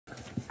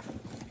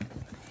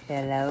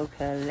Hello,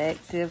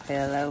 collective.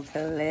 Hello,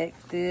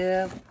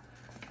 collective.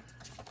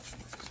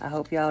 I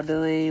hope y'all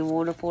doing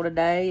wonderful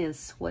today and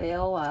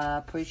swell. I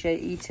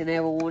appreciate each and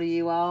every one of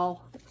you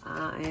all.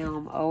 I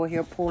am over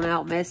here pulling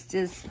out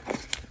messages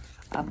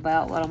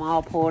about what I'm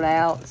all pulled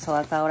out, so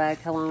I thought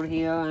I'd come on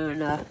here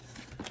and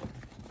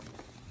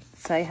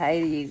say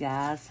hey to you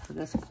guys. I'm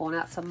just pulling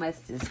out some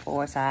messages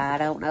for us. I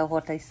don't know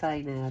what they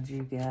say now,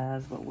 you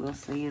guys, but we'll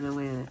see in a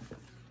minute. Let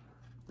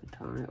me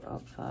turn it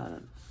upside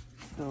to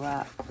the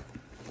right.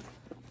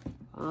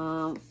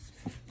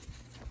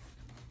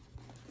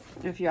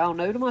 If y'all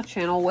new to my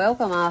channel,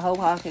 welcome. I hope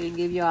I can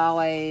give you all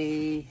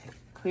a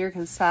clear,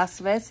 concise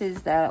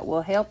message that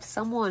will help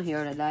someone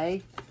here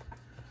today.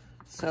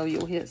 So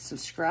you'll hit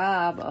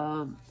subscribe.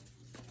 I'm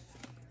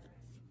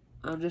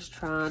just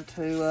trying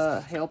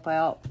to help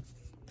out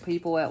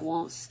people that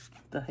wants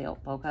the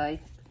help,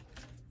 okay?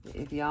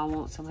 If y'all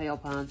want some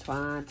help, I'm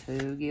trying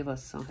to give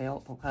us some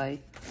help, okay?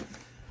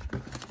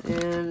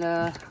 And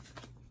I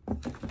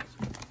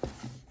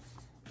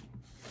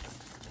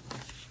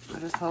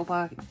just hope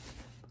I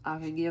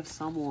can give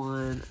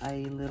someone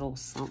a little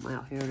something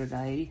out here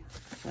today,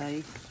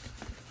 okay?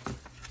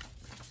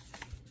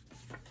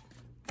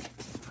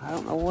 I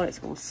don't know what it's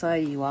going to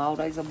say, you all.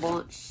 There's a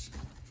bunch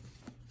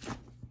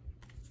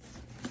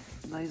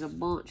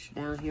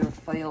down here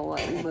fell.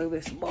 Let me move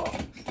this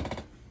box.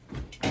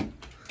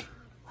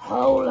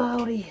 Oh,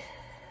 lordy.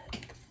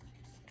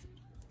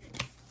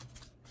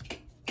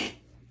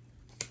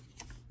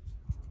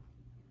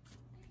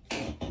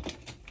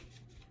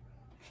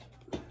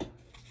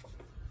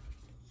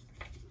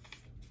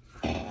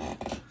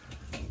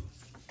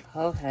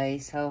 Okay,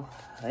 so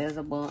there's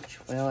a bunch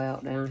fell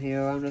out down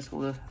here. I'm just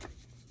going to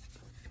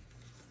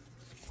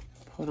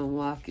put them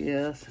like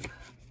this.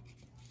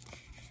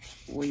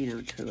 Weed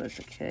them to us,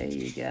 okay,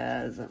 you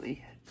guys. Let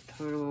me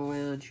turn them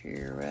around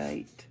here,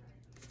 right?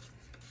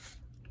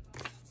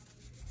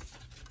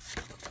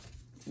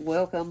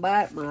 Welcome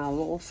back, my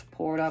little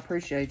support. I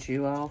appreciate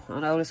you all.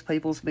 I notice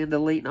people's been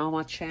deleting on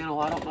my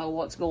channel. I don't know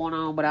what's going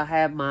on, but I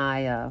have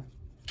my...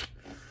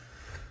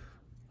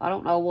 I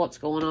don't know what's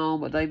going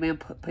on, but they've been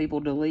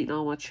people deleting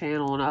on my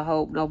channel, and I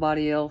hope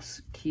nobody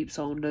else keeps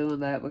on doing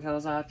that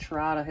because I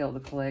try to help the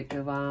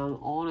collective. I'm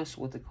honest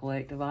with the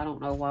collective. I don't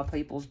know why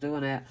people's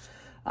doing that.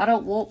 I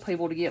don't want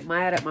people to get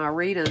mad at my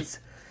readings.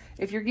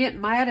 If you're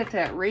getting mad at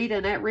that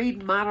reading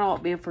might not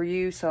have been for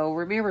you, so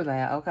remember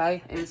that,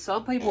 okay? And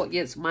some people that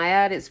gets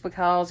mad, it's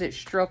because it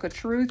struck a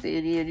truth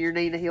in you and you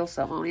need to heal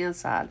something on the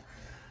inside.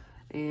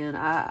 And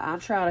I'm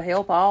trying to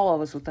help all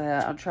of us with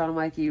that. I'm trying to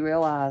make you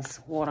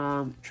realize what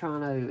I'm trying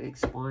to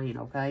explain,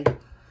 okay?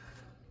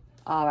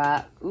 All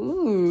right.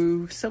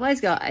 Ooh,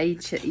 somebody's got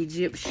ancient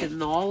Egyptian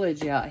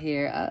knowledge out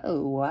here.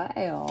 Oh,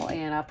 wow.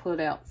 And I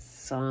put out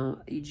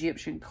some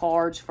Egyptian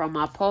cards from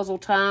my puzzle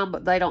time,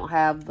 but they don't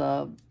have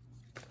the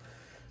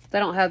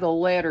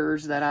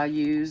letters that I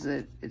use.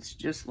 It's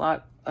just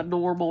like a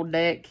normal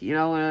deck, you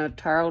know, in a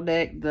tarot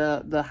deck,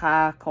 the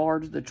high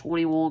cards, the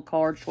 21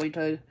 cards,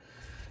 22.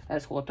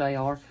 That's what they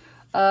are.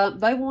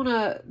 They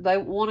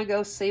wanna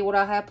go see what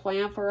I have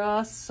planned for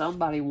us.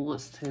 Somebody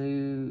wants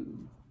to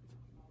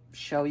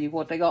show you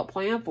what they got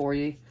planned for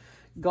you.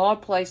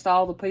 God placed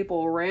all the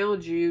people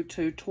around you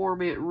to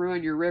torment and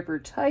ruin your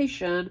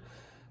reputation,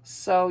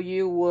 so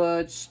you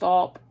would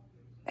stop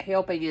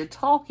helping and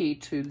talking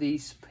to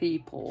these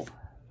people.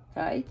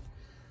 Okay,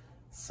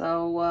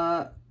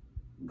 so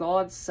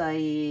God's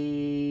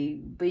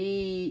saying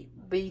be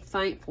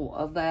thankful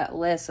of that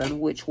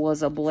lesson, which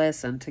was a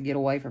blessing to get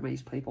away from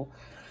these people.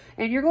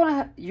 And you're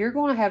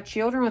gonna have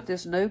children with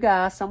this new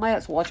guy. Somebody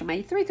that's watching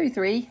me.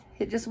 333.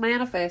 It just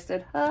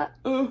manifested.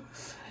 And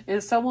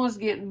someone's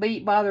getting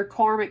beat by their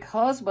karmic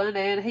husband,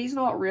 and he's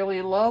not really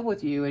in love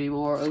with you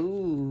anymore.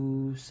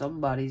 Ooh,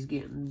 somebody's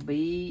getting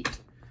beat.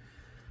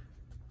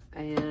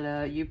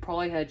 And you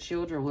probably had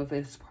children with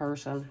this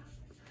person.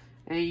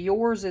 And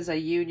yours is a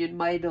union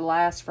made to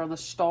last from the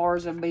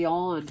stars and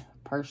beyond.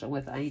 Person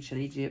with ancient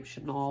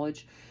Egyptian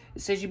knowledge.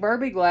 It says you better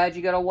be glad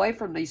you got away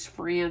from these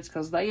friends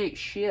because they ain't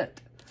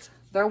shit.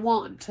 They're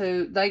wanting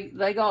to,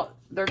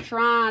 they're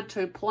trying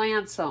to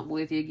plan something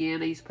with you again,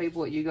 these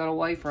people that you got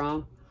away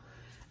from.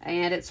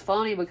 And it's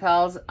funny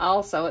because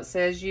also it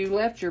says you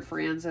left your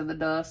friends in the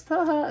dust.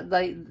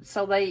 they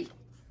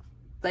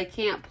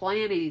can't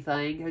plan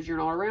anything because you're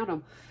not around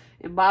them.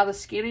 And by the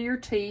skin of your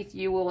teeth,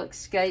 you will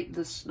escape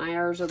the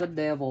snares of the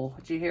devil.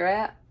 Did you hear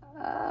that?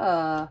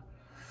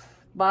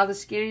 By the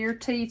skin of your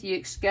teeth, you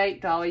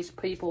escaped all these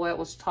people that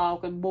was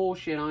talking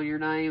bullshit on your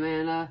name.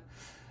 And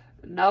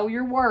know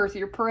your worth.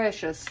 You're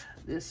precious.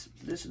 This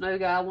new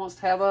guy wants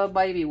to have a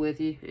baby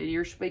with you. And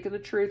you're speaking the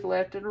truth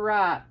left and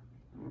right.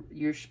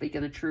 You're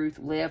speaking the truth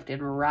left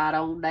and right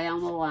on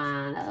down the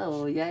line.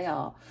 Oh,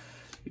 yeah.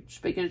 You're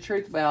speaking the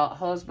truth about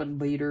husband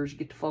beaters.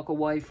 Get the fuck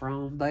away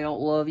from them. They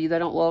don't love you. They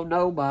don't love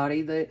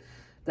nobody.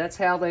 That's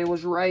how they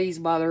was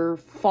raised by their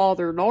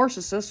father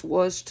narcissist,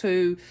 was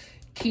to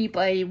keep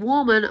a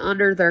woman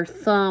under their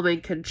thumb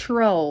and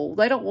control.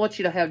 They don't want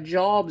you to have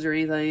jobs or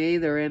anything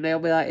either. And they'll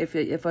be like,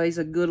 if he's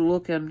a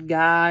good-looking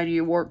guy and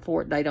you work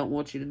for it, they don't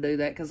want you to do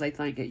that because they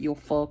think that you'll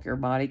fuck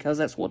everybody, because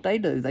that's what they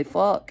do. They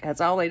fuck.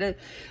 That's all they do.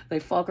 They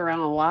fuck around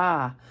and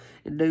lie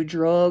and do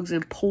drugs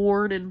and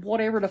porn and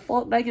whatever the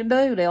fuck they can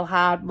do. They'll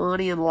hide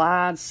money and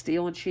lie and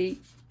steal and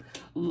cheat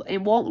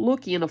and won't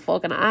look you in the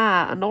fucking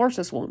eye. A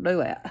narcissist won't do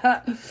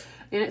that.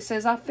 And it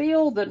says, I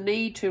feel the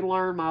need to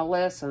learn my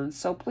lessons,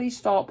 so please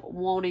stop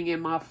wanting in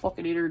my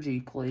fucking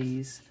energy,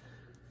 please.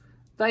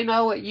 They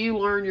know that you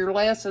learn your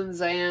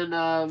lessons,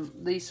 and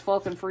these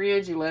fucking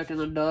friends you left in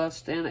the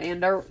dust, and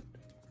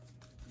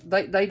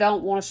they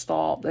don't want to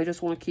stop. They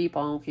just want to keep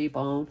on, keep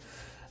on.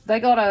 They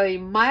got a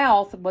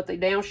mouth, but they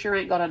damn sure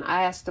ain't got an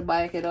ass to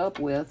back it up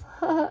with.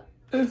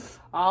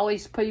 All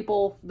these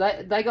people,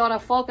 they got a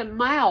fucking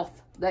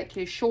mouth that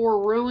can sure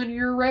ruin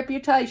your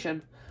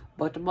reputation.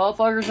 But the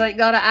motherfuckers ain't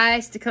got an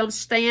ass to come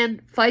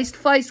stand face to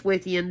face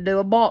with you and do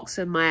a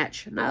boxing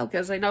match. No,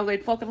 because they know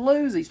they'd fucking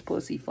lose, these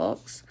pussy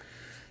fucks.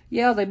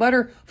 Yeah, they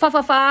better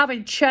five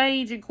and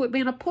change and quit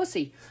being a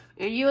pussy.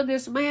 And you and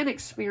this man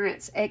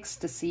experience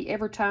ecstasy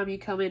every time you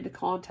come into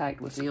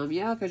contact with him.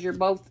 Yeah, because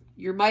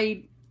you're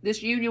made,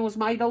 this union was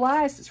made to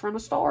last. It's from the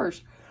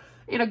stars.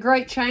 And a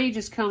great change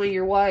is coming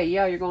your way.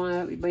 Yeah, you're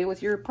going to be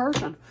with your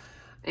person.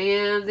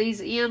 And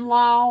these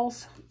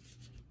in-laws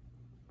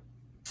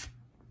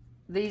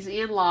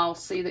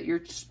see that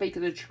you're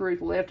speaking the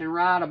truth left and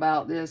right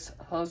about this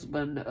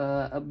husband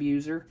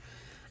abuser.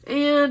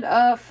 And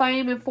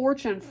fame and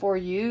fortune for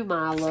you,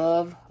 my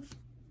love.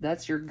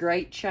 That's your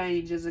great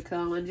change is a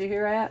coming. Did you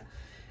hear that?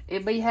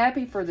 And be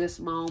happy for this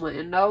moment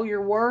and know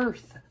your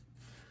worth.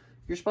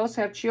 You're supposed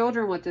to have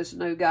children with this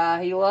new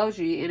guy. He loves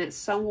you, and it's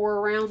somewhere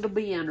around the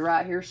bend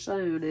right here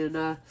soon.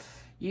 And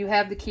you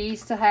have the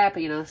keys to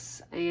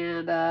happiness.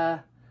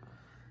 And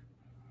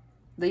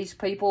these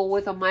people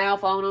with a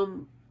mouth on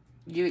them,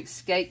 you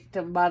escaped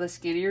them by the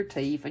skin of your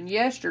teeth. And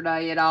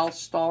yesterday it all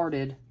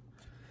started.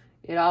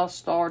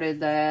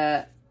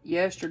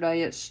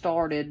 Yesterday it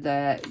started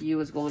that you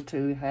was going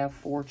to have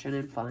fortune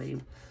and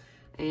fame.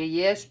 And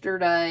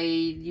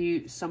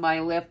yesterday somebody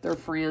left their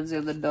friends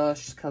in the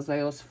dust because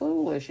they was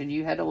foolish. And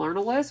you had to learn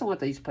a lesson with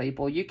these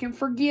people. You can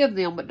forgive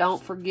them, but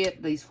don't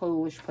forget these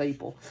foolish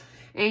people.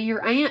 And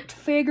your aunt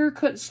figure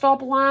couldn't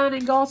stop lying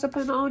and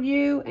gossiping on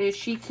you. And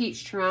she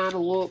keeps trying to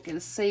look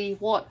and see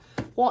what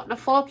in the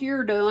fuck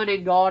you're doing.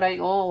 And God ain't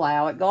going to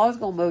allow it. God's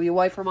going to move you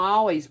away from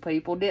all these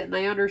people. Didn't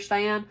they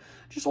understand?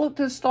 Just look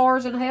to the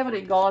stars in heaven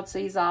and God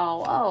sees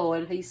all. Oh,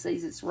 and he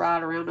sees it's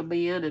right around the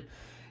bend. And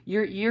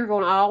you're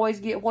going to always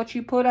get what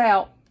you put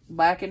out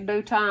back in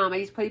due time.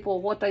 These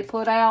people, what they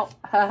put out,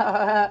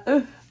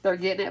 they're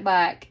getting it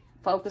back.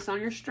 Focus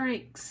on your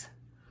strengths.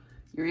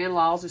 Your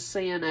in-laws are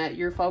seeing that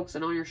you're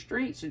focusing on your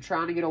strengths and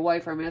trying to get away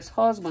from this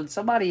husband.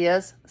 Somebody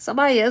is.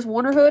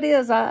 Wonder who it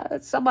is.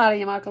 It's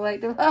somebody in my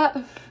collective.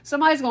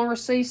 Somebody's going to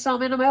receive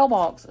something in the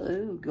mailbox.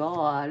 Oh,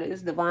 God.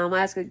 It's Divine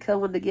Masculine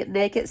coming to get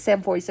naked.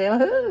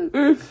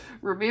 747.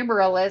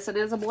 Remember, a lesson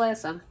is a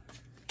blessing.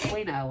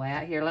 We know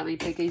that. Here, let me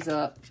pick these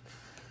up.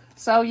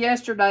 So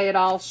yesterday it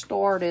all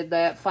started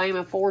that fame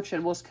and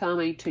fortune was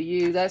coming to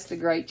you. That's the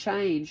great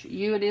change.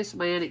 You and this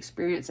man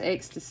experienced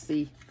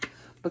ecstasy.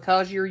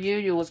 Because your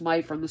union was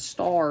made from the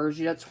stars,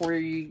 that's where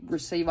you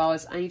receive all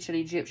this ancient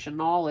Egyptian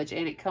knowledge.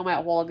 And it come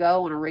out a while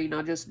ago in a reading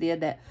I just did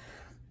that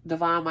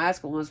Divine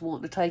Masculine was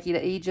wanting to take you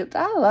to Egypt.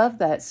 I love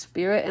that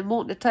spirit. And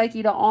wanting to take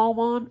you to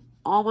Amun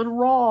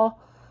Ra,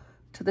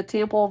 to the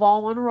temple of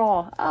Amun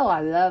Ra. Oh,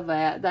 I love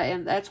that.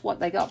 And that's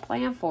what they got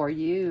planned for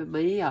you and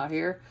me out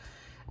here.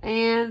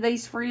 And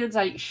these friends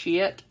ain't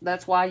shit.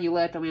 That's why you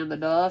let them in the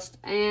dust.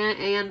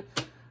 And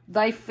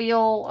they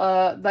feel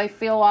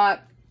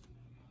like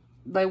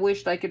they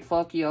wish they could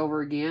fuck you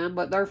over again,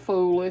 but they're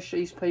foolish.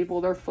 These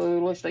people, they're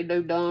foolish. They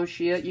do dumb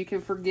shit. You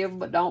can forgive them,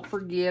 but don't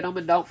forget them.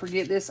 And don't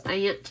forget this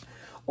aunt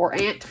or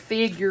aunt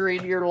figure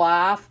in your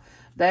life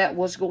that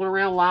was going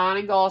around lying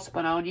and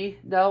gossiping on you.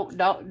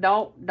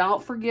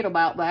 Don't forget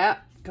about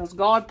that, because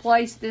God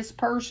placed this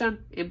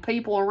person and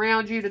people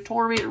around you to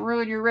torment and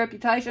ruin your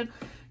reputation.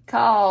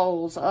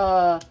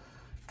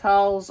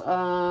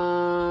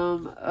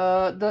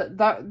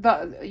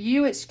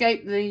 You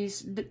escape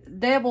these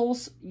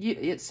devils.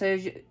 It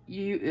says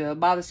you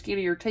by the skin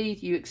of your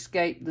teeth you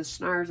escape the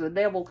snares of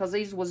the devil, because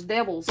these was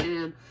devils,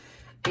 and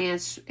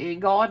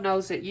God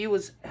knows that you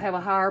have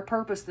a higher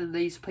purpose than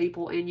these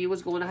people, and you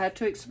was going to have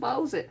to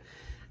expose it.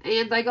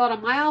 And they got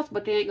a mouth,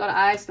 but they ain't got an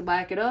ass to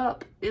back it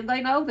up, and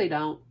they know they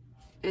don't.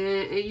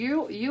 And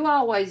you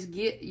always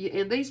get,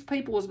 and these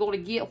people is going to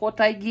get what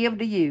they give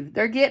to you.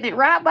 They're getting it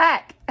right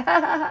back.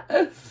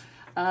 You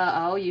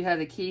have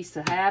the keys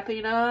to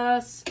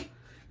happiness.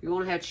 You're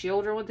going to have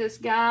children with this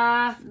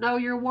guy. Know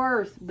your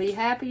worth. Be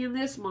happy in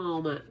this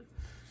moment.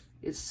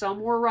 It's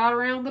somewhere right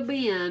around the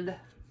bend.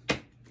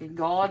 And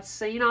God's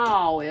seen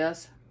all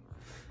this.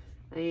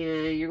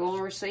 And you're going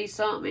to receive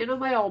something in a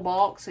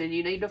mailbox. And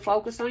you need to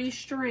focus on your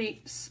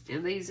strengths.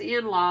 And these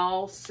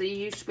in-laws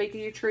see you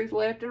speaking your truth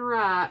left and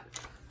right.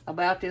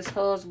 about this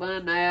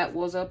husband that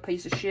was a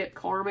piece of shit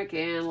karmic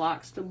and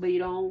likes to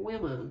beat on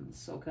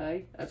women's.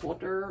 Okay, that's what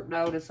they're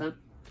noticing.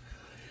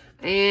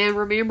 And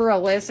remember, a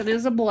lesson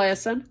is a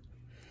blessing.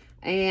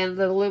 And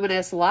the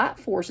luminous light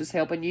force is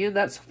helping you.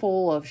 That's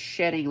full of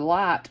shedding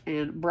light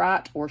and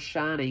bright or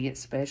shining,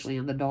 especially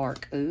in the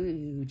dark.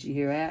 Ooh, did you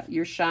hear that?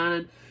 You're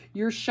shining.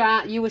 You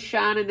was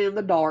shining in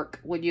the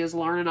dark when you was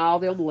learning all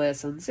them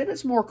lessons. And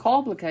it's more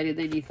complicated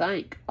than you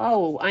think.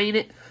 Oh, ain't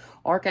it?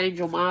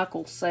 Archangel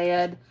Michael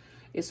said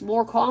it's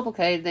more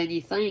complicated than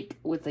you think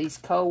with these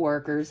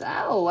co-workers.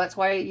 Oh, that's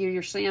why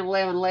you're seeing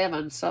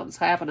 1111. Something's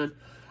happening.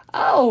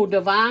 Oh,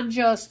 divine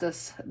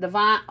justice.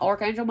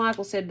 Archangel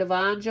Michael said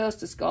divine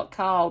justice got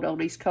called on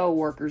these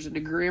co-workers, and the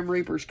Grim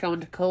Reaper's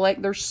coming to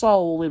collect their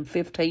soul in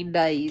 15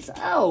 days.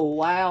 Oh,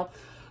 wow.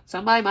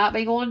 Somebody might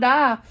be going to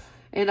die.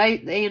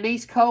 And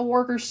these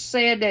co-workers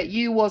said that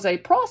you was a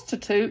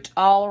prostitute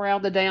all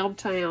around the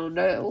downtown.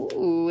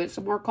 Ooh, it's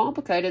more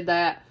complicated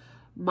that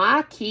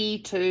my key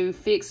to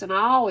fixing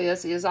all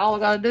this is all I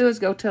got to do is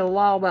go tell the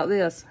law about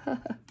this.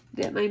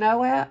 Didn't they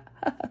know that?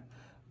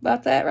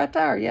 About that right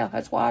there. Yeah,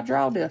 that's why I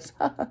draw this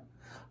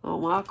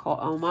on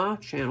my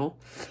channel.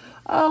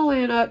 Oh,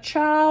 and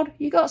child,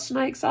 you got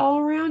snakes all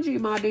around you,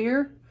 my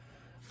dear.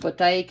 But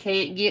they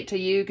can't get to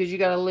you because you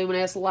got a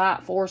luminous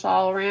light force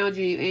all around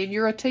you. And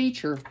you're a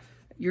teacher.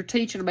 You're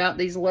teaching about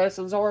these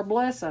lessons are a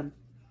blessing.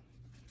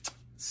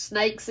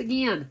 Snakes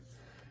again.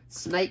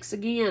 Snakes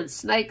again.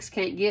 Snakes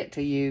can't get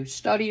to you.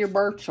 Study your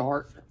birth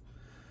chart.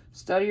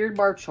 Study your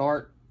birth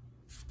chart.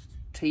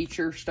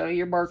 Teacher, study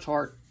your birth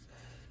chart.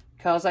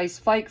 Because these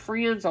fake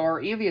friends are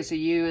envious of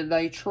you and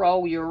they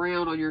troll you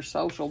around on your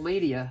social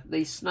media.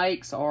 These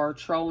snakes are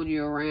trolling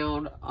you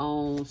around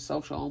on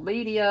social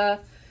media.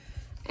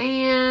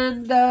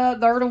 And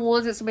they're the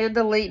ones that's been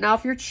deleting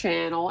off your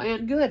channel.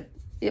 And good.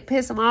 It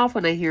pisses them off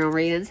when they hear them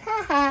readings.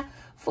 Ha ha.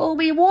 Fool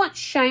me once,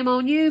 shame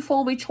on you.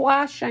 Fool me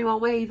twice, shame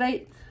on me.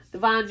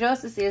 Divine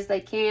justice is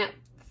they can't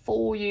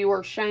fool you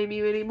or shame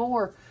you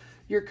anymore.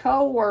 Your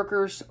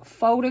co-worker's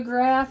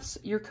photographs,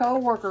 your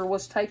co-worker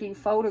was taking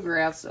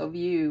photographs of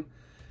you.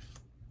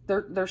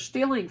 They're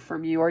stealing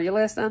from you. Are you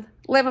listening?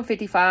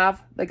 11:55.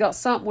 They got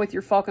something with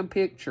your fucking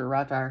picture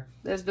right there.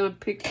 They're doing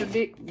picture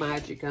dick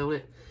magic on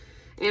it.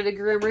 And the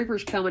Grim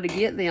Reaper's coming to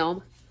get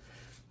them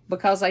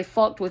because they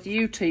fucked with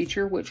you,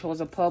 teacher, which was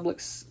a public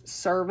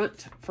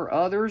servant for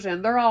others.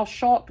 And they're all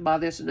shocked by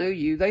this new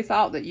you. They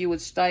thought that you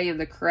would stay in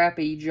the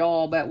crappy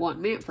job that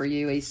wasn't meant for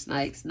you, these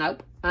snakes.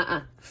 Nope.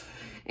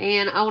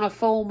 And on a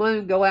full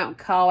moon, go out and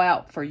call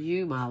out for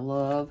you, my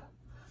love.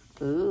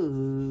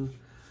 Ooh.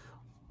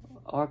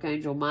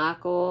 Archangel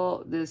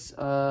Michael,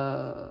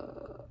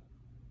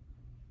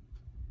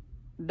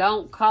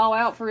 don't call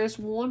out for this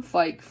one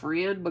fake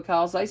friend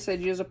because they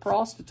said you was a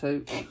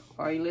prostitute.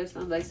 Are you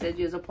listening? They said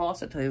you was a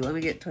prostitute. Let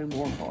me get two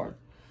more cards.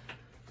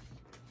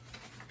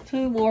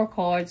 Two more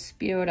cards.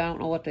 Spirit, I don't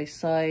know what they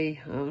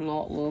say. I'm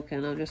not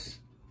looking. I'm just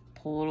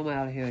pulling them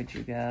out of here at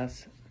you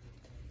guys.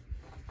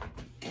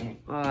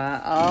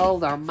 Alright. Oh,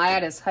 they're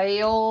mad as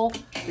hell.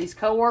 These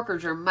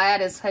co-workers are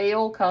mad as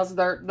hell because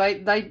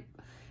they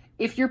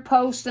if you're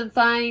posting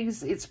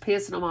things, it's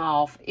pissing them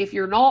off. If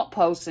you're not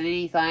posting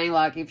anything,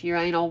 like if you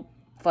ain't on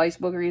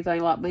Facebook or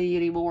anything like me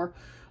anymore,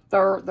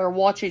 they're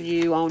watching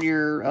you on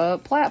your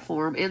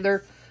platform, and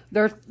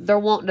they're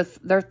wanting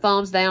their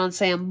thumbs down and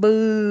saying,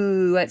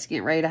 boo, that's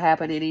getting ready to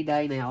happen any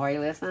day now. Are you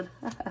listening?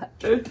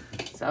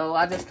 So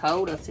I just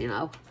told us,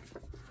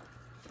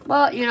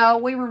 But,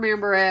 we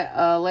remember that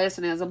a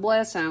lesson is a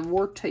blessing.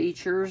 We're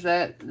teachers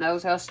that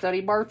knows how to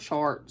study birth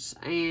charts.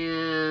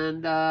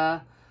 And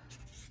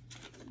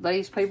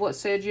these people that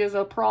said you was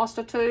a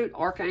prostitute,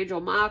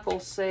 Archangel Michael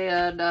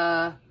said,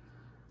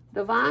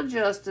 divine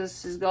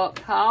justice has got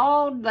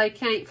called. They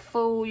can't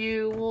fool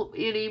you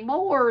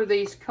anymore,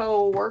 these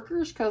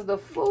co-workers, because the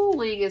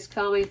fooling is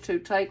coming to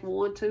take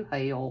one to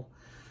hell.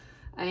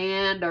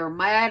 And they're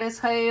mad as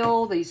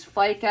hell, these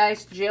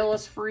fake-ass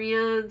jealous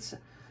friends.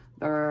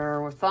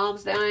 They're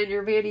thumbs down in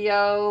your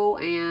video,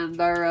 and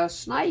they're a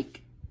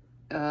snake.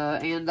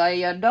 And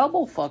they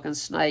double fucking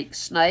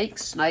snakes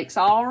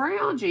all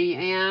around you.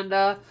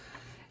 And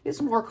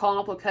it's more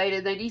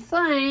complicated than you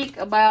think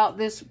about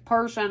this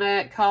person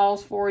that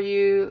calls for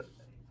you.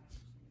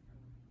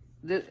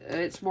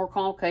 It's more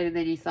complicated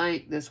than you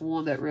think, this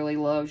one that really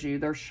loves you.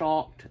 They're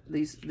shocked,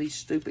 these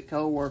stupid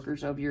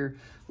co-workers of your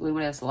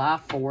luminous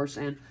life force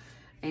and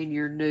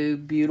your new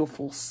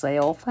beautiful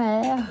self.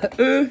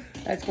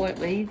 That's what it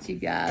means, you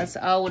guys.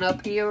 Oh, and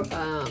up here,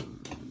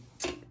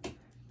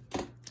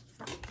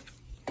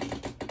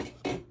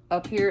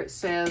 it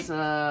says,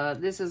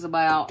 this is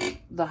about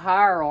the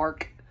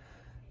hierarchy.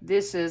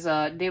 This is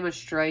a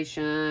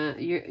demonstration.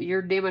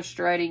 You're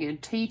demonstrating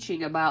and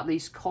teaching about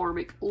these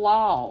karmic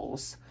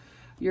laws.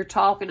 You're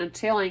talking and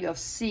telling of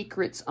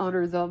secrets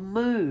under the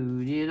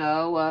moon,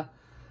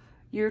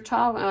 You're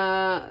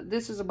talking,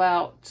 this is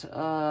about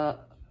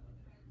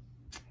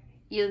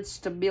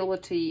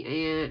instability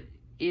and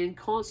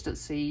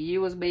inconstancy. You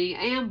was being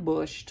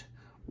ambushed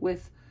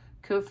with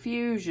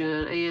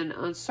confusion and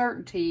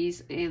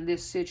uncertainties in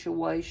this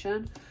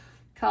situation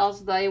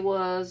because they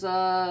was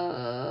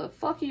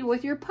fucking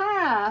with your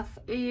path,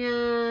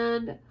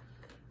 and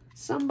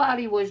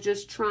somebody was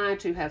just trying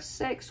to have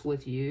sex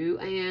with you,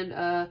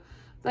 and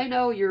they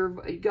know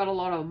you've got a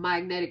lot of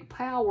magnetic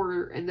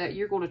power and that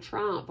you're going to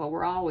triumph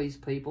over all these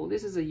people.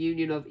 This is a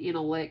union of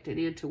intellect and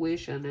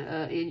intuition,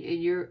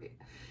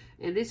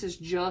 and this is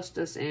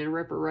justice and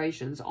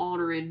reparations,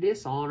 honor and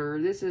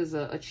dishonor. This is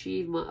an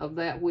achievement of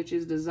that which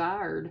is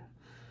desired.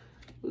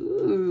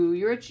 Ooh,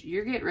 you're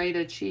getting ready to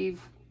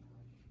achieve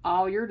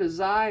all your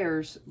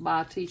desires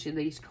by teaching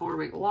these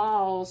karmic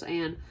laws,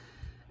 and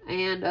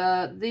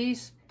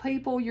these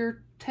people,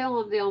 you're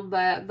telling them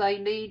that they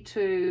need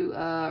to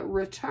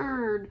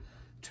return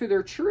to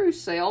their true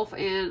self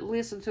and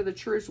listen to the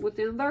truth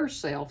within their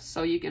self,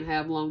 so you can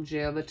have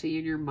longevity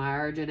in your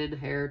marriage and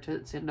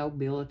inheritance and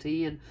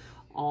nobility and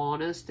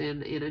honest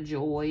and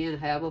enjoy and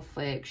have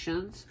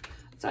affections.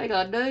 That's all you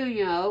gotta do,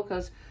 you know,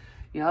 because,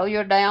 you know,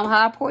 you're a damn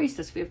high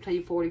priestess,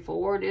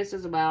 1544, and this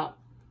is about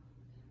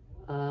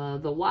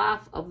the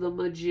wife of the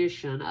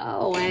magician.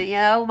 Oh, and you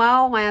know, my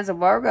old man's a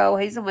Virgo.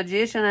 He's a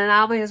magician, and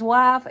I'm his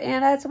wife,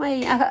 and that's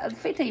me.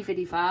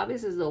 1555.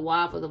 This is the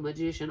wife of the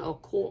magician.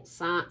 Occult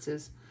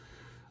sciences.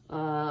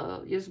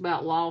 It's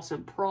about loss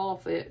and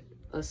profit,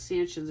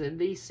 ascensions and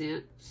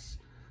descents.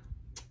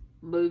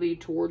 Moving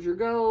towards your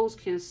goals,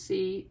 can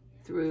see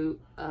through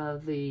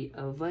the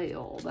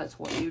veil. That's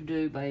what you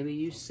do, baby.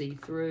 You see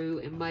through,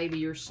 and maybe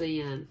you're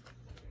seeing.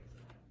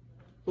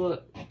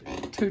 Look,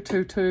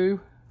 222.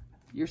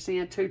 You're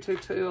seeing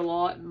 222 a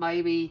lot, and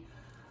maybe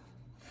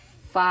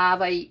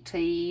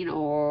 518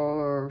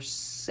 or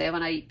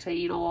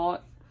 718 a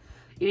lot.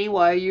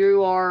 Anyway,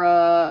 you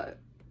are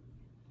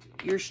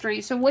your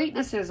strengths and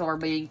weaknesses are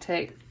being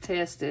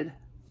tested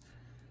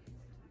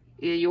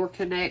in your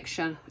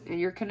connection, and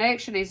your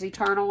connection is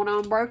eternal and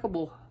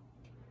unbreakable.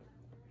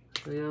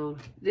 You know,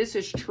 this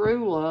is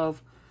true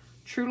love.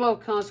 True love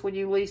comes when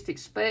you least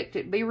expect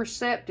it. Be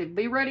receptive.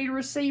 Be ready to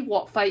receive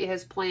what fate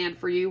has planned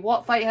for you.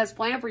 What fate has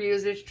planned for you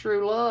is this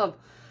true love.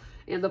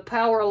 And the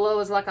power of love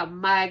is like a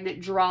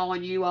magnet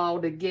drawing you all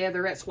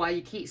together. That's why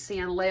you keep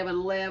seeing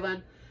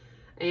 1111.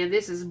 And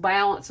this is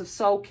balance of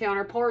soul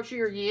counterparts.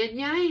 You're yin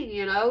yang,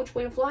 you know.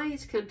 Twin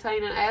flames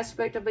contain an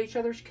aspect of each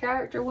other's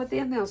character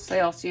within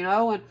themselves, you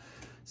know. And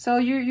so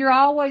you're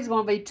always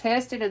going to be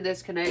tested in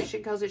this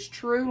connection because it's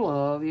true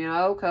love, you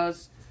know,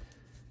 because...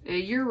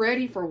 And you're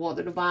ready for what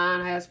the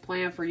divine has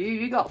planned for you.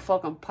 You got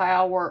fucking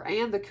power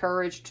and the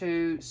courage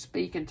to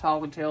speak and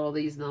talk and tell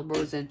these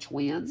numbers and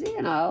twins,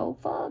 you know.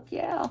 Fuck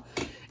yeah.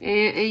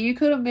 And you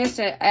could have missed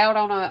out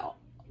on a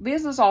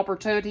business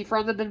opportunity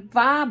from the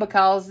divine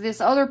because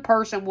this other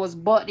person was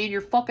butting in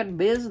your fucking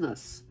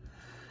business.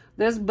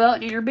 This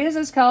button in your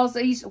business because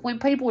when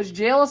people is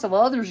jealous of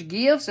others'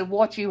 gifts and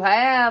what you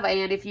have,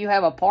 and if you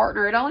have a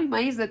partner, it only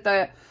means that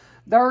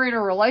they're in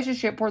a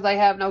relationship where they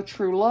have no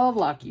true love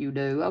like you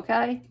do,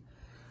 okay?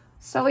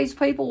 So these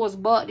people was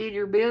butting in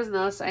your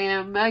business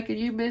and making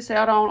you miss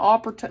out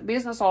on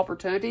business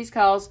opportunities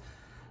because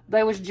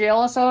they was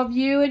jealous of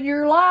you and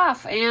your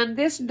life. And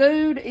this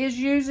dude is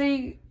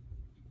using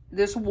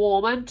this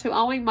woman to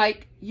only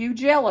make you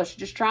jealous,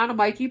 just trying to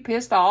make you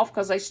pissed off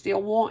because they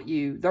still want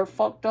you. They're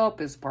fucked up,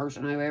 this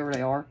person, whoever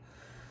they are.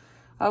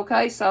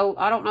 Okay, so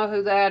I don't know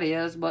who that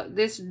is, but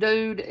this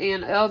dude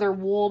and other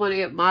woman,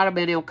 it might have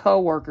been them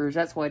co-workers.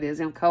 That's what it is,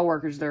 them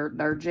co-workers.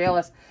 They're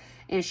jealous.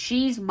 And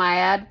she's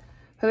mad.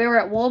 Whoever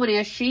that woman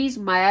is, she's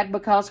mad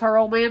because her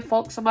old man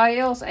fucked somebody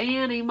else,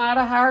 and he might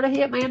have hired a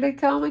hitman to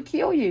come and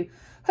kill you.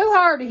 Who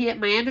hired a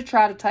hitman to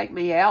try to take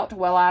me out?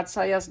 Well, I'd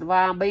say us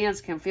divine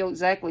beings can feel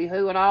exactly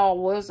who and all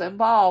was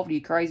involved,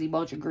 you crazy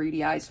bunch of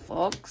greedy ass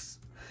fucks.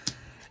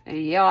 And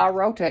yeah, I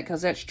wrote that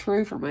because that's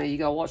true for me. You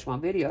go watch my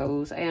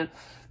videos. And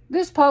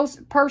this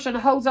person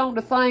holds on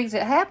to things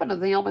that happened to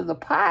them in the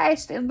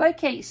past, and they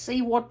can't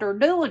see what they're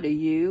doing to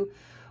you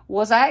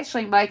was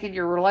actually making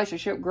your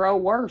relationship grow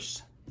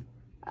worse.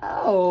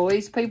 Oh,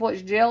 these people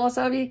that's jealous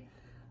of you,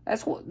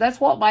 that's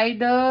what made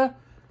the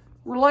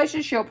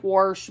relationship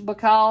worse,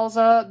 because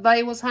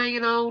they was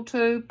hanging on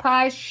to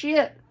past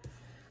shit,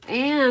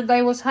 and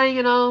they was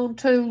hanging on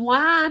to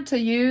lying to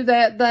you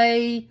that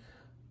they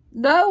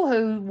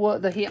know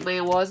what the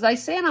hitman was. They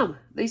sent them.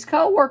 These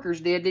co-workers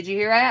did. Did you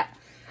hear that?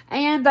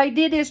 And they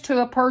did this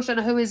to a person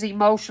who is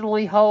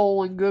emotionally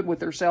whole and good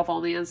with herself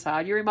on the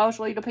inside. You're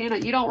emotionally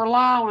dependent. You don't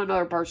rely on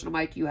another person to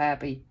make you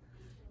happy.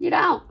 You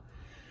don't.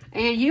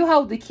 And you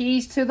hold the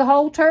keys to the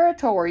whole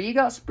territory. You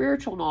got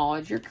spiritual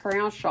knowledge. Your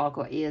crown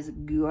chakra is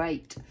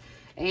great.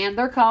 And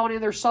they're calling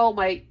in their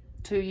soulmate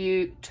to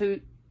you.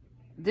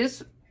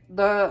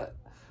 They're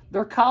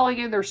calling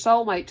in their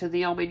soulmate to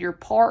them, and your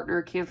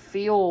partner can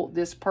feel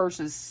this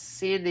person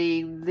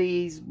sending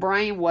these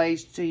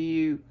brainwaves to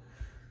you.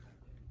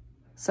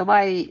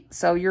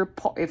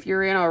 If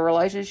you're in a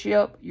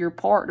relationship, your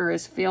partner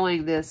is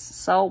feeling this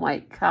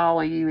soulmate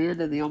calling you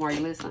into them. Are you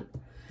listening?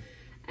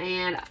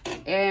 And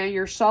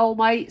your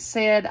soulmate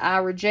said, I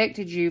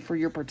rejected you for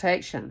your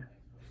protection.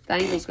 The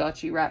angels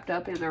got you wrapped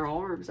up in their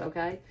arms,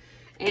 okay?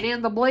 And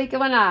in the blink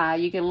of an eye,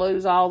 you can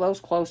lose all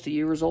those close to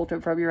you resulting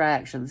from your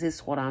actions. This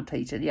is what I'm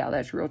teaching. Yeah,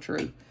 that's real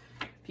true.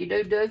 If you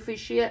do doofy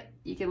shit,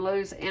 you can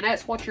lose. And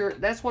that's what your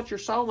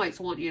soulmates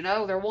want you to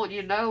know. They're wanting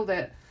you to know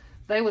that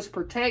they was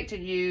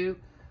protecting you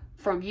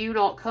from you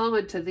not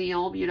coming to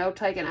them, you know,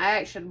 taking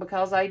action,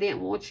 because they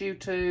didn't want you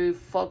to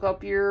fuck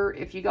up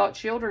if you got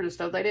children and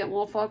stuff, they didn't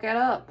want to fuck that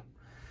up.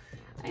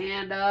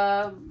 And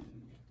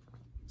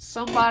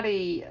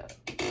somebody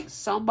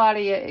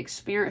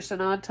experienced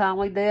an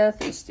untimely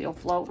death is still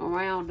floating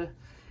around,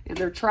 and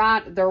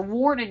they're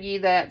warning you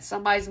that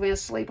somebody's been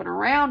sleeping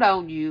around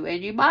on you,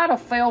 and you might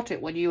have felt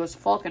it when you was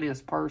fucking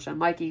this person,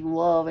 making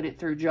love, and it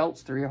threw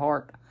jolts through your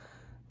heart.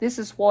 This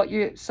is what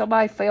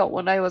somebody felt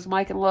when they was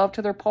making love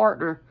to their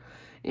partner.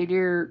 And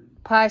your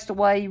passed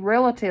away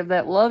relative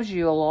that loves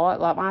you a lot,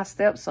 like my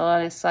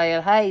stepson, is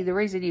saying, hey, the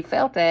reason you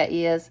felt that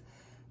is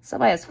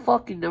somebody's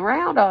fucking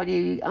around on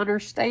you. You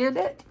understand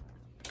it?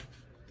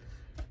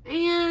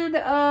 And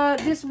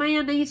this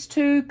man needs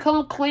to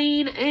come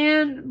clean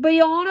and be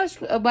honest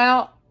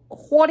about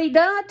what he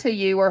done to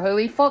you or who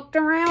he fucked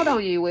around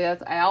on you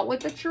with. Out with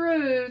the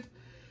truth.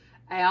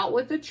 Out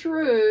with the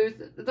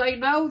truth. They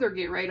know they're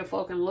getting ready to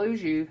fucking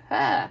lose you.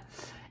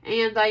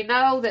 And they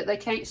know that they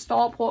can't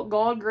stop what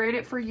God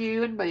granted for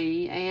you and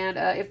me. And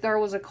if there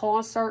was a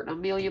concert and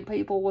 1 million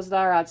people was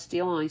there, I'd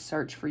still only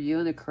search for you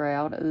in the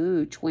crowd.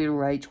 Ooh, twin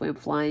ray, twin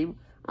flame.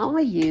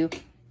 Only you.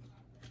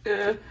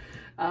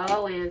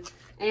 Oh,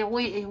 and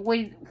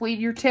when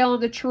you're telling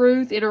the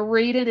truth in a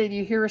reading and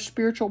you hear a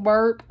spiritual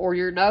burp or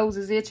your nose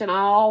is itching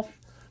off,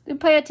 then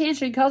pay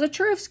attention because the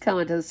truth's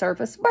coming to the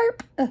surface.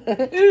 Burp.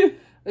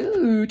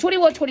 Ooh,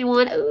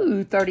 21.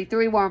 Ooh,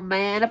 33. We're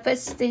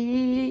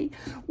manifesting.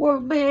 We're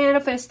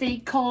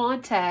manifesting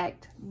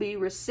contact. Be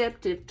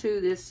receptive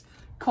to this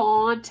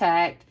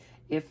contact.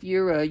 If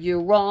you're a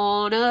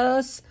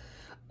Uranus,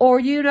 or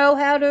you know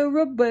how to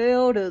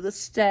rebel to the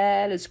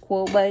status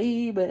quo,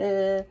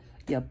 baby,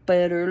 you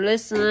better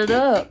listen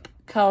up,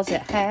 cause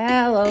at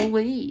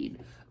Halloween,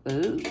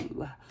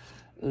 ooh,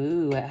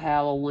 at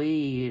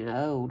Halloween,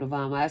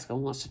 Divine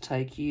Masculine wants to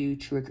take you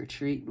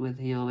trick-or-treating with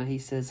him, and he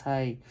says,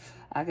 hey,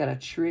 I got a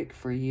trick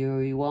for you.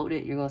 You want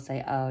it? You're going to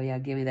say, oh, yeah,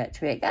 give me that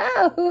trick.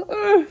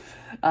 Oh,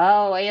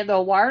 and the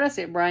awareness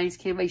it brings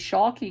can be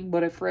shocking,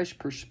 but a fresh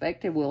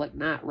perspective will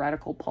ignite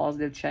radical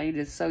positive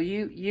changes. So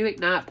you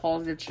ignite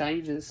positive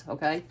changes,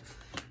 okay?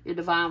 And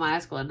Divine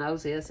Masculine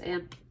knows this.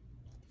 And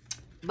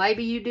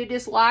maybe you did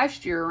this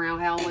last year around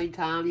Halloween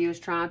time. You was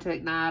trying to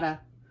ignite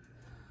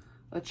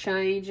a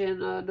change,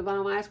 and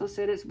Divine Masculine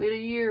said, it's been a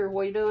year.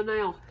 What are you doing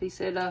now? He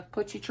said,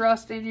 put your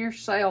trust in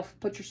yourself.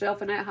 Put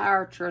yourself in that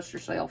higher. Trust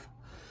yourself.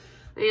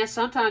 And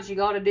sometimes you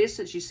got to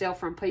distance yourself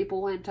from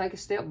people and take a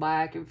step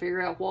back and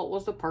figure out what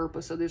was the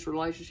purpose of this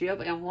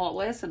relationship and what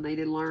lesson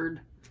needed learned.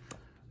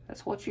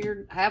 That's what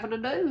you're having to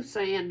do.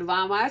 Saying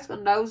Divine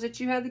Masculine knows that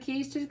you have the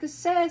keys to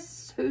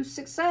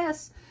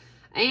success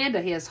and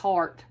to his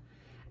heart.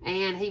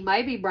 And he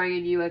may be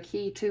bringing you a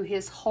key to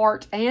his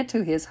heart and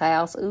to his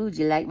house. Ooh,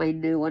 do you like my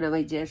new one? I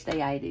mean, just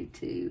say I do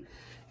too.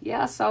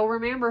 Yeah, so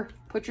remember,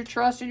 put your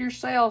trust in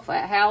yourself.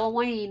 At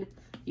Halloween,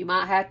 you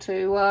might have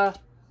to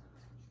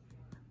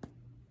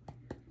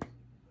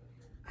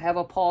have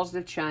a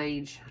positive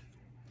change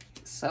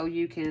so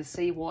you can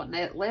see what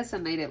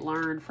lesson needed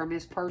learned from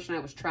this person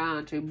that was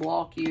trying to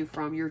block you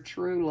from your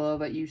true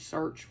love that you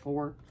search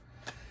for.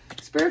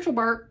 Spiritual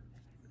Burke,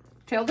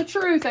 tell the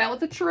truth, out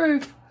with the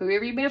truth.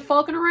 Whoever you've been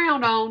fucking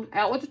around on,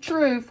 out with the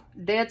truth.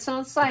 Dead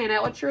son saying,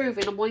 out with the truth.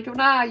 In a blink of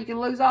an eye, you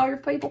can lose all your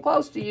people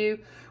close to you,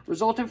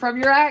 resulting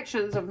from your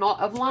actions of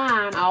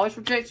lying. Always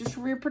rejections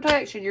from your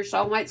protection. Your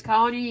soulmate's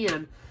calling you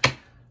in.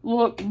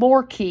 Look,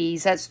 more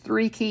keys. That's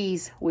 3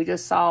 keys we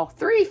just saw.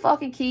 3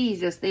 fucking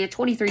keys just then.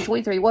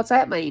 23. What's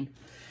that mean?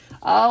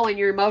 Oh, and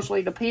you're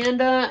emotionally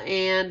dependent,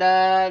 and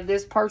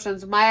this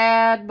person's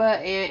mad,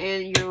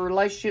 and your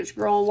relationship's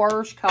growing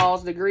worse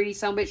because the greedy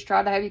sumbitch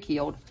tried to have you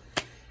killed.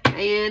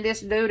 And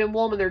this dude and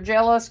woman, they're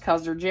jealous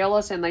because they're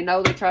jealous, and they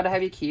know they tried to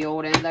have you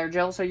killed, and they're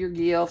jealous of your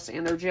gifts,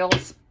 and they're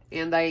jealous,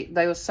 and they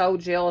were so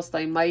jealous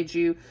they made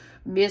you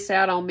miss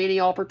out on many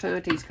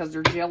opportunities because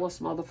they're jealous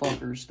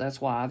motherfuckers.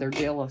 That's why they're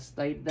jealous.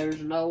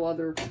 There's no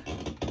other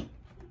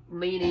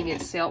meaning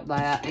except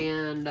that.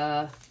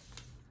 And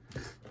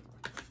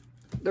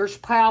there's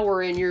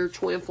power in your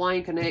twin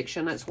flame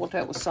connection. That's what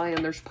that was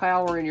saying. There's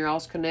power in your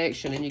all's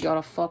connection, and you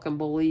gotta fucking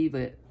believe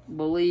it.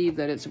 Believe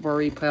that it's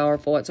very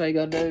powerful. That's all you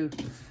gotta do.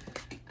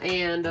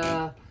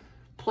 And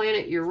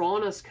planet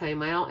Uranus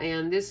came out,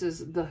 and this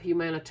is the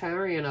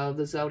humanitarian of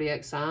the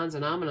zodiac signs,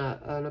 and I'm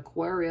an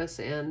Aquarius,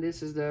 and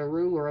this is the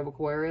ruler of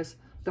Aquarius,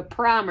 the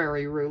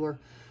primary ruler.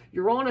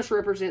 Uranus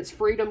represents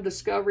freedom,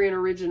 discovery, and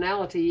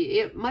originality.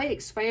 It may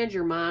expand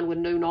your mind with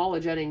new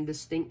knowledge, adding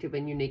distinctive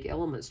and unique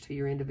elements to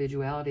your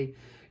individuality.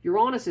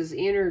 Uranus's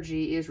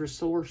energy is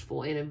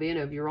resourceful and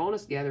inventive.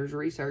 Uranus gathers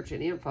research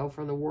and info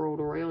from the world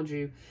around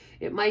you.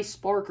 It may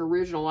spark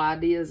original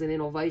ideas and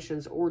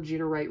innovations or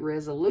generate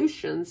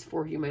resolutions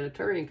for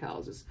humanitarian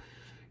causes.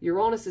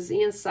 Uranus's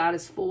inside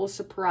is full of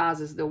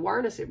surprises. The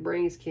awareness it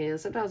brings can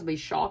sometimes be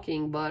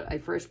shocking, but a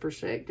fresh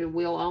perspective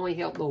will only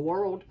help the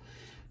world.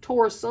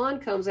 Taurus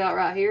sun comes out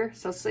right here.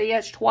 So see,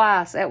 that's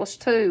twice. That was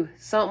two.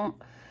 Something,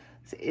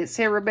 it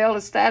said rebel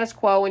to status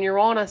quo in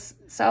Uranus.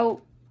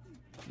 So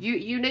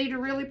you need to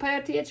really pay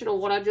attention on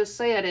what I just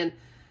said. And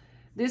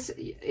this,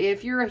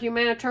 if you're a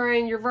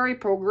humanitarian, you're very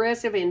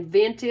progressive,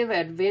 inventive,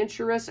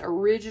 adventurous,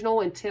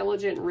 original,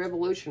 intelligent, and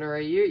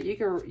revolutionary.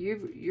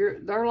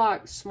 They're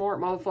like smart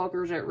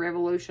motherfuckers that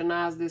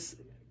revolutionized this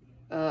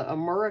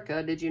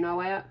America. Did you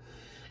know that?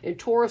 And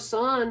Taurus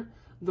sun,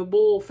 the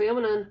bull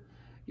feminine,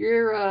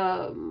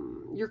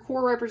 your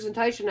core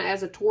representation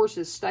as a Taurus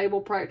is stable,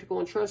 practical,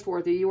 and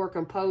trustworthy. You are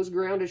composed,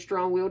 grounded,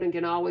 strong-willed, and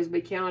can always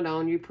be counted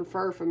on. You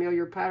prefer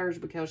familiar patterns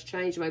because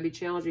change may be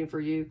challenging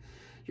for you.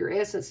 Your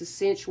essence is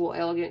sensual,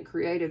 elegant,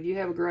 creative. You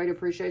have a great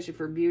appreciation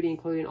for beauty,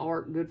 including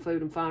art, good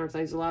food, and finer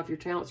things in life. Your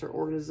talents are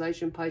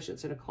organization,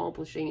 patience, and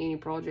accomplishing any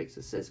project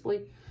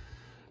successfully.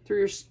 Through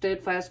your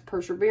steadfast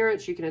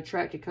perseverance, you can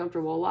attract a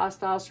comfortable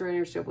lifestyle, surrounding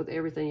yourself with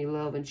everything you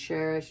love and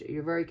cherish.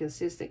 You're very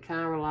consistent,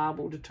 kind,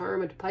 reliable,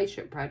 determined,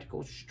 patient,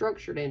 practical,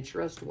 structured, and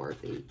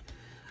trustworthy.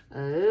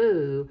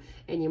 Oh,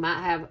 and you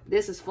might have,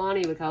 this is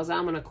funny because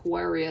I'm an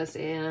Aquarius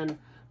and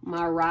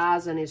my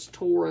rising is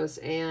Taurus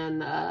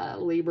and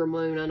Libra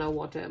moon. I know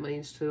what that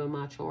means too in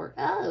my chart.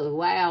 Oh,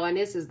 wow. And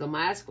this is the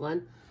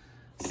masculine.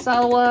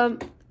 So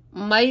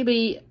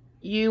maybe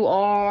you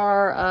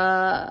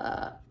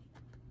are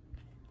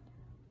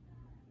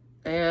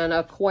an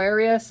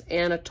Aquarius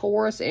and a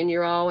Taurus and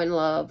you're all in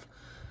love.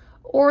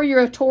 Or you're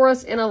a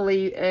Taurus and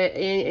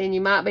and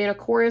you might be an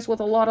Aquarius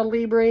with a lot of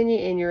Libra in you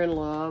and you're in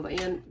love.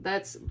 And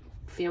that's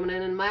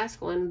feminine and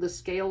masculine. The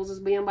scales is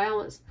being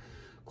balanced.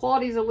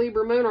 Qualities of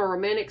Libra moon are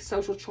romantic,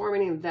 social,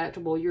 charming, and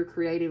adaptable. You're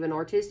creative and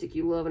artistic.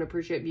 You love and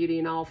appreciate beauty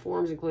in all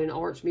forms, including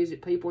arts,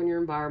 music, people, and your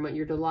environment.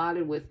 You're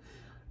delighted with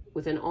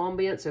an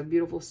ambience of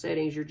beautiful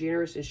settings. You're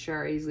generous and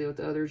share easily with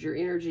others. Your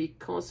energy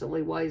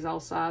constantly weighs all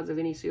sides of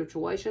any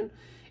situation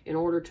in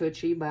order to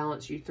achieve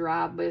balance. You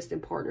thrive best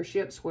in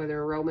partnerships,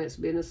 whether in romance,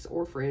 business,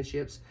 or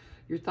friendships.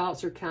 Your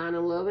thoughts are kind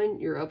and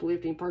loving. Your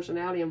uplifting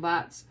personality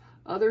invites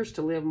others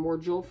to live more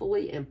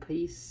joyfully in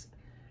peace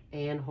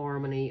and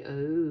harmony.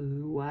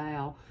 Oh,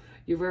 wow.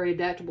 You're very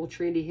adaptable,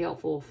 trendy,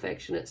 helpful,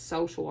 affectionate,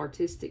 social,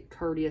 artistic,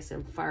 courteous,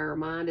 and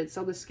fair-minded.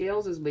 So the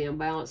scales is being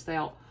balanced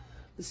out.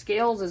 The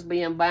scales is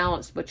being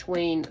balanced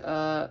between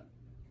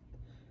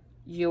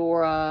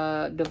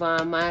your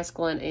divine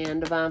masculine and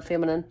divine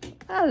feminine.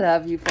 I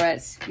love you for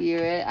that,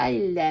 Spirit. I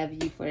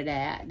love you for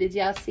that. Did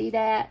y'all see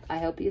that? I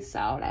hope you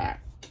saw that.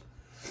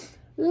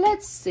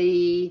 Let's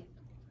see.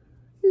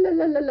 La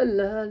la la la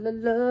la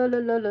la la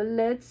la la.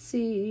 Let's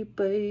see,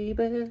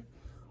 baby.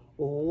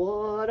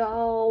 What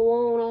I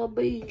wanna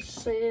be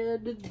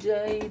said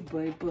today,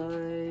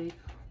 baby.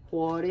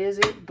 What is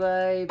it,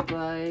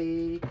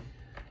 baby?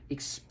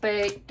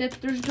 Expect that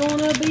there's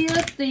gonna be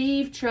a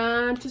thief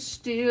trying to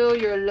steal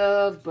your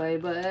love,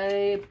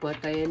 baby.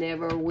 But they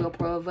never will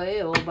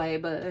prevail,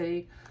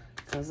 baby.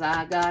 'Cause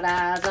I got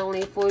eyes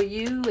only for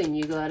you and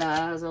you got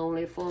eyes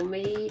only for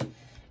me.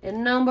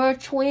 And number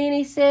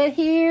 20 said,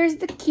 here's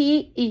the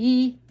key.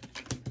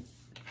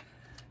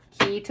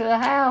 Key to the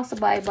house,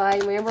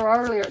 baby. Remember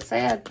earlier it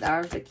said,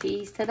 there's the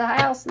keys to the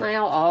house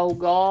now. Oh,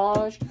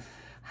 gosh.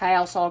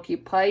 House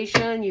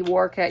occupation. You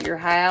work at your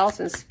house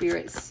and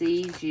Spirit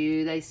sees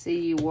you. They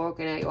see you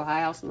working at your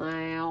house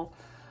now.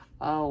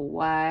 Oh,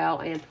 wow.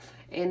 And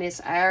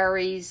this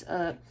Aries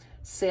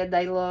said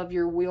they love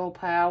your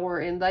willpower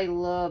and they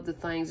love the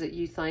things that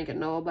you think and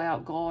know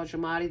about. God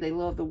Almighty, they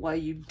love the way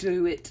you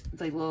do it.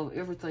 They love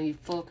everything you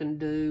fucking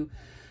do.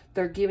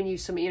 They're giving you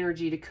some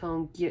energy to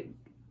come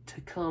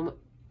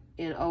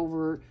and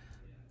over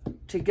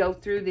to go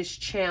through this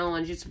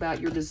challenge. It's about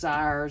your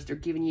desires. They're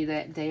giving you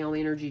that damn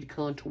energy to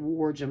come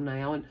towards them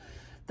now. And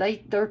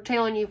they're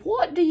telling you,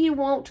 what do you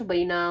want to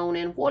be known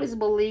and what is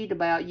believed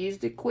about you is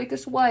the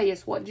quickest way.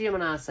 It's what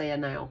Gemini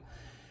said now.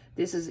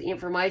 This is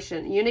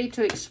information. You need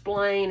to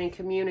explain and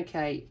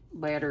communicate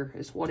better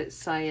is what it's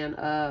saying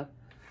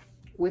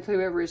with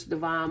whoever its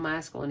divine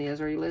masculine is.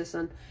 Are you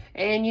listening?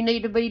 And you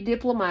need to be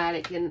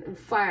diplomatic and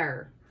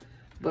fair.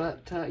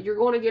 But you're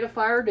going to get a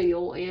fair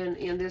deal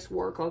in this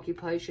work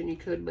occupation. You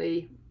could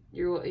be,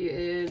 you're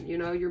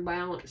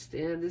balanced.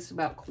 And this is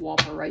about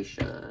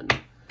cooperation.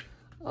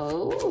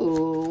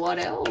 Oh, what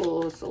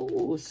else?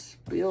 Oh,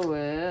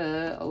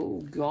 Spirit.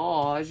 Oh,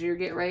 gosh. You're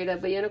getting ready to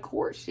be in a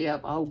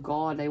courtship. Oh,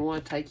 God. They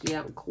want to take you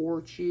out and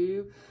court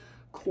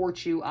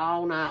you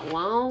all night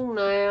long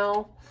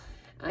now.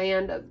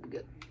 And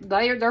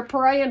they're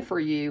praying for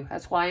you.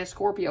 That's why a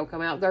Scorpio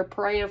come out. They're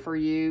praying for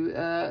you.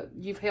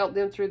 You've helped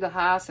them through the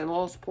highest and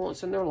lowest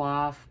points in their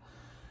life.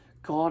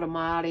 God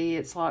Almighty,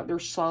 it's like their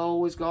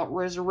soul has got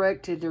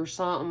resurrected. There's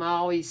something,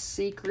 all these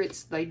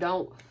secrets. They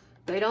don't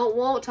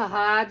want to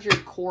hide your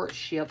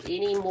courtship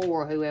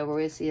anymore,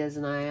 whoever this is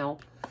now.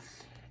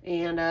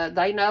 And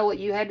they know what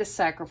you had to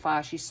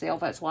sacrifice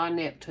yourself. That's why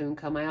Neptune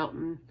come out.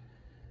 And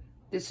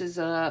this is,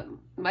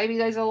 maybe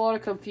there's a lot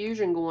of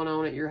confusion going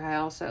on at your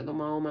house at the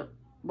moment.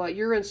 but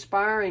you're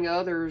inspiring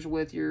others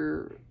with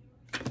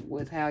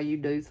how you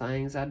do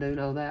things. I do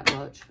know that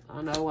much.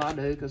 I know I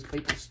do, because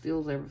people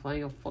steals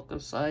everything I fucking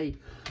say.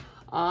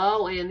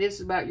 Oh, and this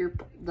is about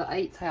the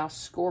 8th house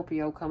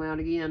Scorpio come out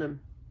again, and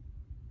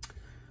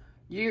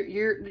you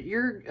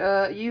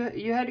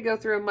had to go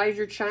through a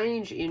major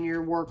change in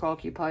your work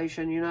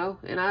occupation, you know,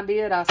 and I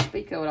did. I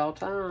speak of it all the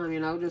time, you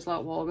know, just like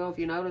a while ago, if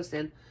you noticed.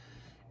 And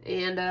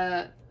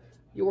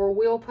your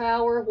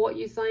willpower, what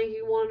you think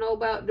you want to know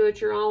about, do it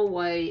your own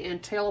way,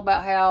 and tell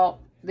about how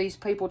these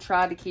people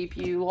tried to keep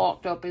you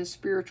locked up in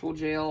spiritual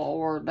jail,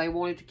 or they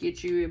wanted to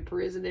get you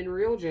imprisoned in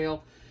real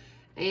jail.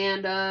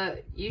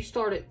 And you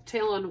started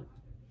telling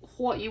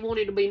what you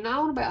wanted to be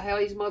known about how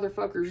these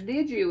motherfuckers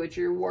did you at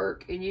your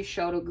work, and you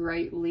showed a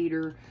great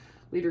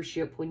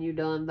leadership when you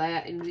done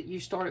that, and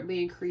you started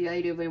being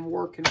creative and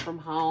working from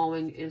home,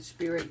 and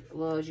spirit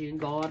loves you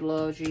and God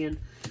loves you,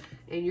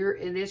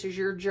 and this is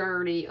your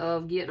journey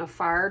of getting a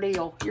fire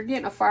deal. You're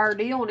getting a fire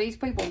deal, and these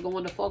people are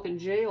going to fucking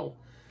jail.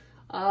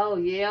 Oh,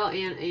 yeah,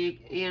 and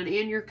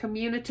in your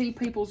community,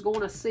 people's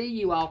going to see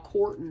you all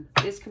courting.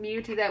 This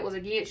community that was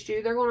against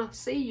you, they're going to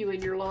see you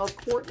and your love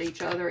courting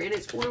each other, and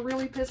it's going to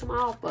really piss them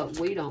off, but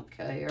we don't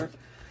care.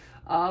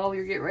 Oh,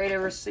 you're getting ready to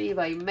receive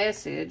a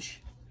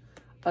message.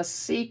 A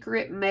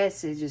secret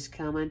message is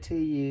coming to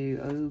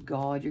you. Oh,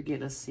 God, you're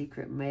getting a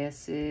secret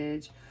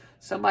message.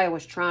 Somebody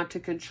was trying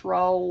to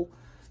control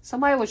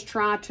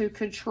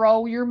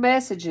your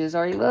messages.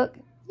 Are you look?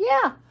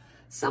 Yeah.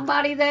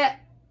 Somebody that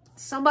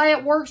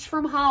works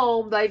from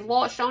home, they've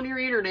launched on your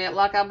internet,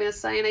 like I've been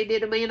saying they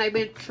did to me, and they've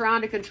been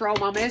trying to control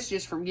my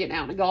messages from getting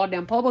out in the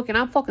goddamn public, and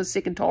I'm fucking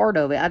sick and tired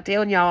of it. I'm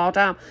telling y'all all the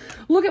time.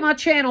 Look at my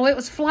channel. It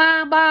was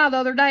flying by the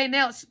other day, and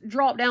now it's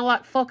dropped down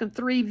like fucking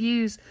 3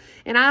 views,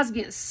 and I was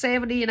getting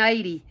 70 and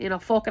 80 in a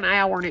fucking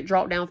hour, and it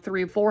dropped down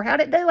 3 and 4.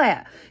 How'd it do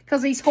that?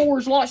 Because these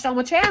whores launched on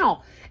my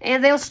channel,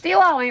 and they'll steal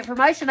all the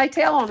information they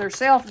tell on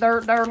themselves.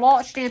 They're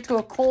launched into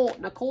a cult,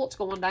 and the cult's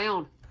going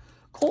down.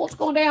 Cult's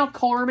going down,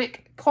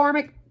 karmic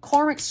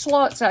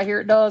sluts out here.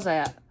 It does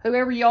that.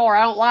 Whoever you are,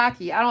 I don't like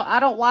you.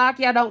 I don't like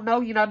you. I don't know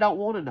you, and I don't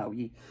want to know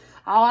you.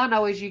 All I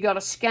know is you got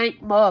a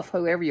skank muff.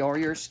 Whoever you are,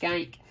 you're a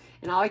skank,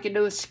 and all you can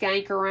do is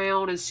skank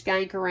around and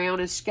skank around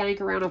and skank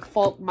around and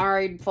fuck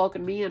married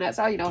fucking men. That's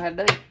all you know how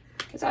to do.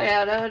 That's all you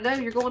know how to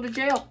do. You're going to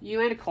jail.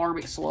 You ain't a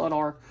karmic slut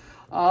are.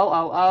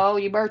 Oh,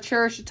 you better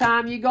cherish the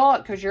time you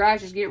got, because your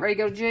ass is getting ready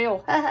to go to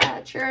jail.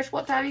 Cherish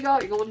what time you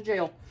got. You're going to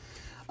jail.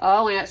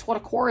 Oh, and that's what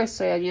Aquarius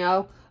said, you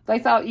know. They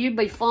thought you'd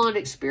be fun to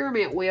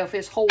experiment with.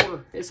 This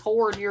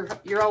whore, and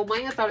your old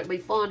man thought it'd be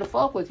fun to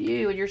fuck with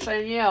you, and you're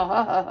saying,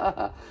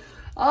 yeah,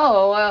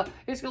 oh,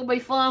 it's going to be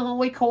fun when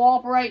we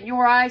cooperate and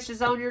your ass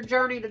is on your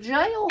journey to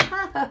jail.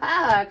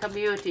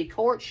 Community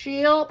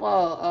courtship.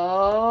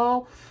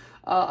 You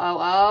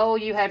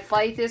had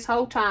faith this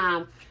whole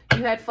time.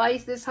 You had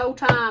faith this whole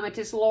time at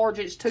this large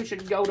institution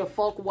go to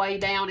fuck way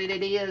down, and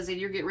it is, and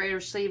you're getting ready to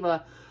receive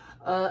a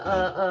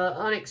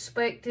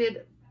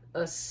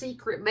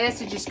secret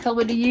message is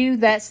coming to you.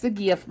 That's the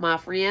gift, my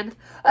friend.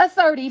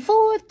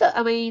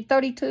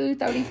 32,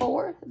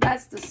 34.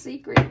 That's the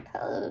secret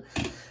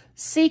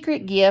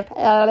gift.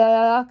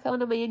 Coming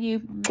to me and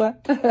you.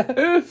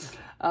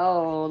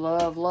 Oh,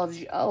 love loves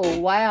you. Oh,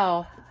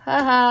 wow.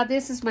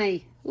 This is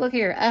me. Look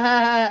here.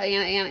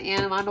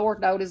 And my North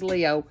Node is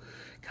Leo.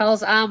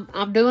 Because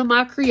I'm doing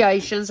my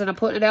creations, and I'm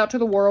putting it out to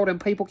the world, and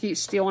people keep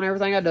stealing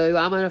everything I do.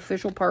 I'm an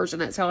official person.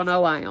 That's how I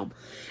know I am.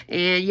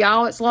 And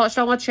y'all, it's launched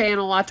on my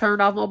channel. I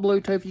turned off my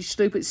Bluetooth. You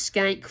stupid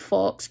skank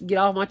fucks, get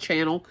off my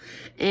channel.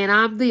 And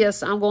I'm going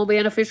to be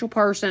an official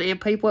person, and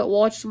people that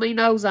watch me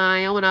knows I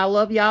am, and I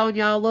love y'all, and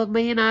y'all love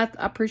me, and I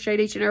appreciate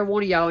each and every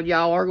one of y'all, and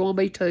y'all are going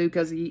to be too,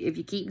 because if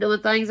you keep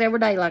doing things every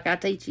day like I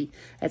teach you,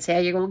 that's how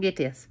you're going to get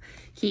this.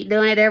 Keep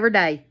doing it every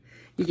day.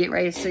 You get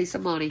ready to see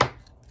some money.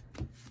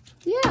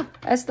 Yeah,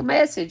 that's the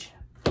message.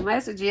 The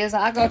message is,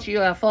 I got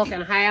you a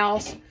fucking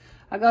house.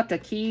 I got the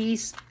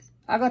keys.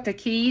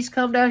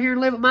 Come down here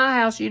and live at my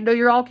house. You can do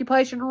your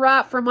occupation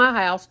right from my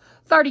house.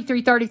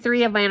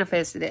 3333, I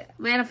manifested it.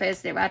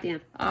 Manifested it right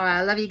then. All right,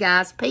 I love you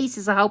guys.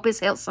 Peace. I hope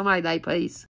this helps somebody today. Peace.